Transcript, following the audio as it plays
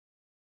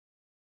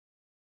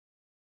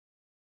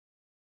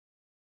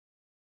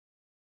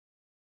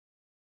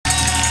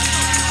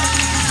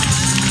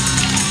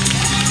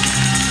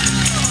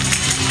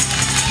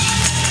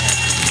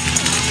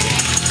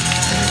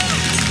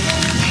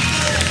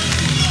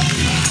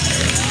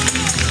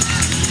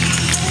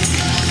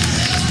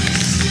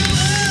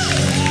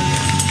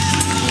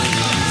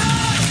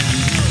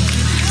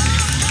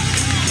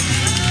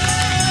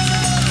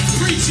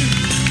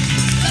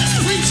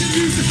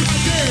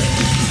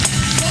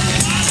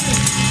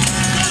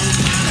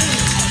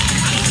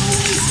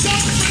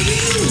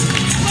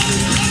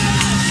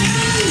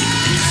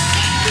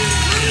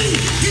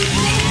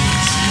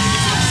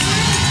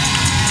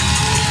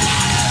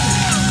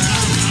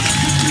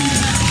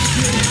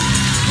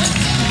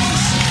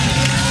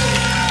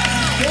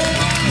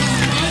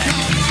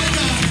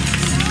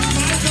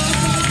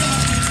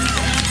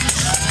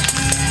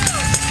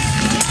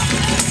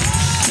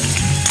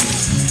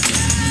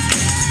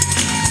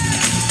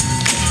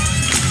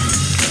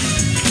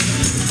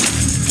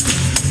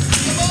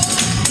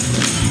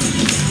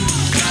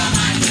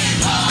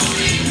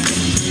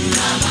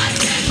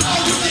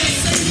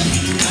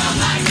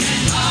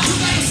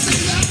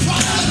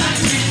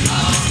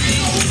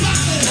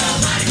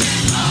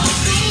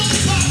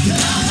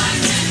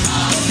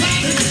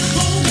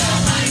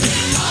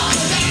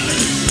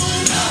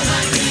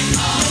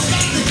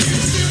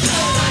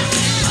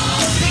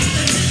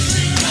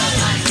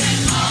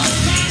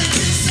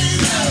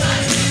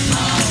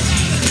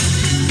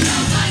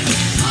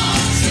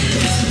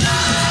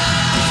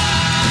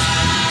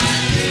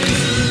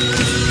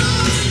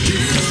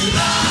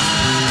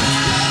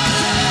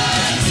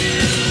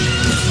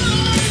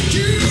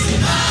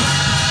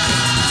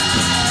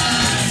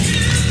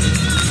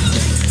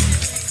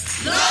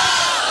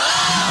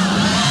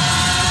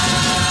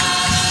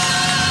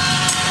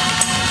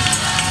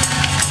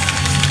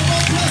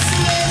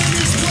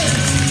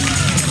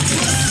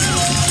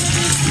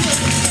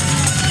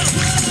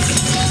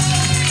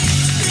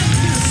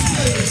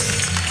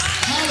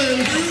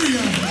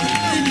Hallelujah.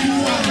 Thank you,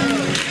 Father.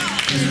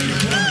 Thank you,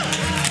 Father.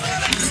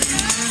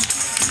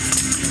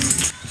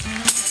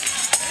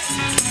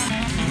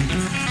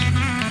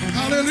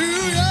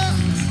 Hallelujah.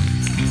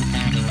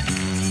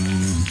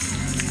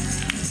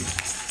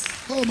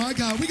 Oh my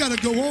God, we got to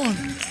go on.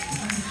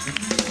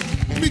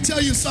 Let me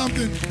tell you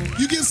something.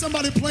 You get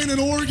somebody playing an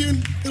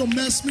organ, it'll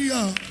mess me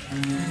up.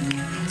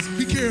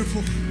 Be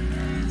careful.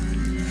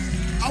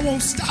 I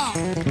won't stop.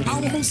 I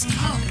won't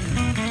stop.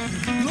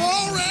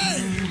 Glory.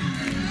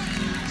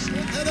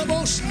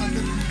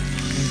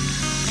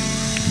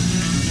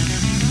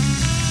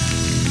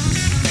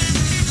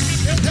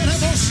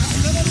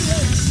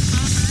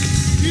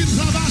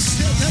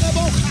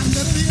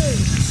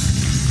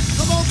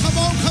 Come on, come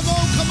on, come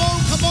on, come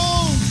on, come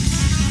on.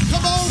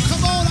 Come on,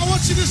 come on. I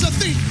want you to just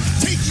think.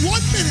 Take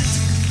 1 minute.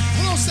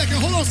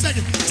 Hold on a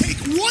second. Take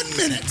 1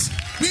 minute.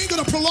 We ain't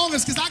going to prolong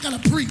this because I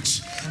got to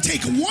preach.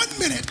 Take 1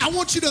 minute. I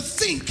want you to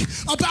think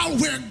about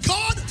where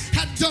God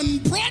had done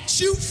brought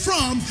you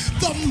from,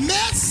 the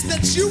mess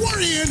that you were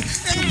in,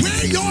 and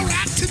where you're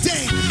at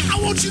today. I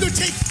want you to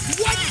take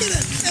 1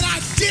 minute, and I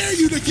dare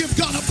you to give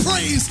God a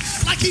praise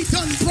like he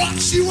done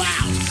brought you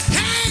out.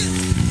 Hey!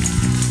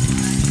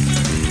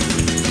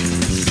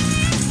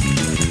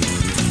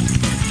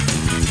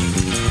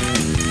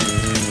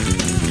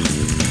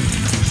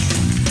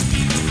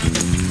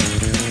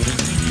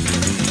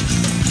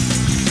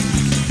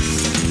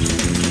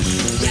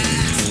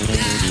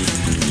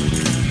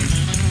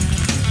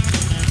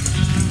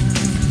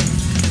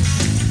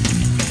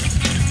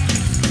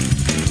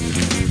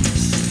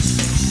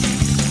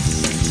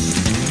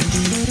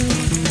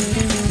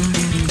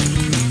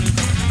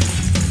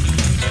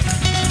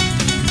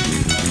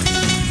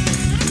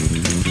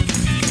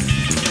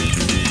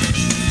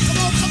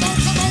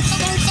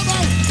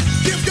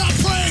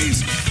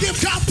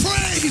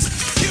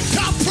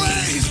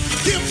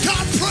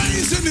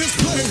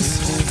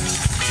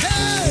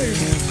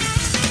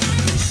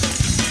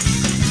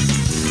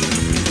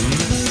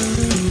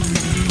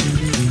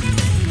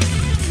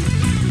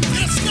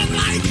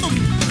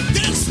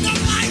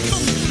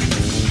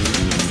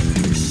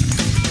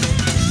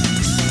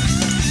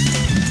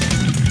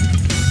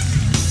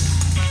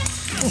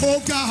 Oh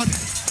God,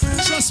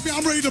 trust me,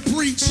 I'm ready to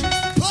preach,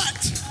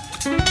 but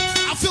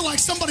I feel like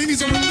somebody needs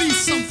to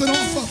release something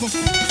off of them.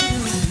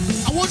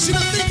 I want you to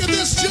think of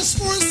this just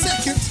for a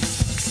second.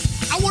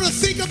 I want to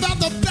think about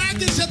the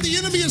baggage that the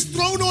enemy has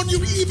thrown on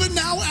you even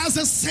now as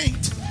a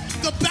saint.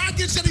 The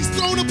baggage that he's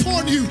thrown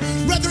upon you,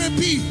 whether it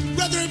be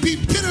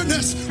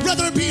bitterness,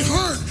 whether it be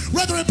hurt,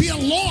 whether it be a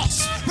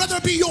loss, whether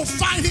it be your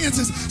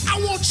finances. I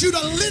want you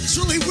to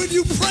literally, when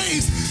you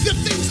praise, the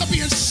things are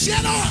being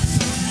shed off.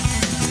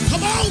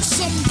 Come on,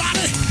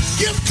 somebody.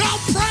 Give God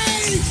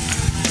praise.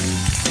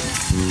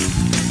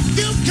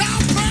 Give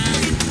God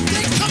praise.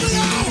 They're coming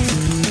off.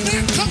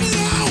 They're coming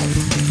off.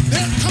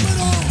 They're coming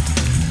off.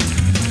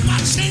 My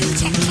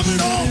chains are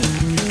coming off.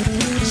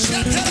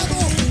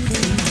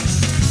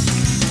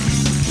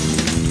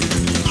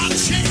 My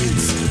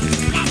chains,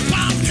 my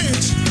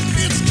bondage,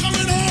 it's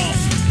coming off.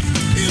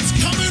 It's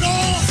coming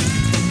off.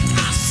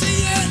 I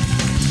see it.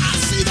 I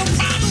see the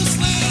promised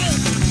land.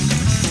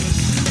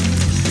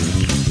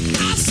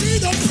 I see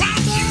the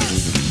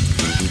promise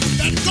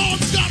that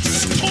God's got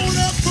stored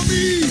up for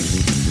me.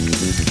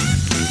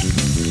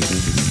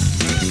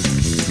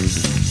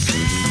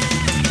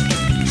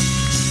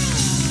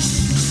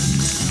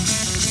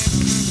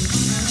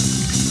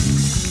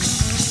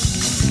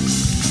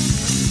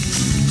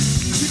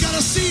 You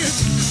gotta see it.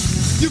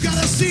 You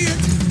gotta see it.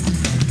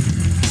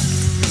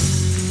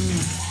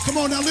 Come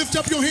on now, lift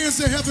up your hands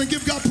to heaven and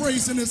give God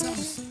praise in this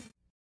house.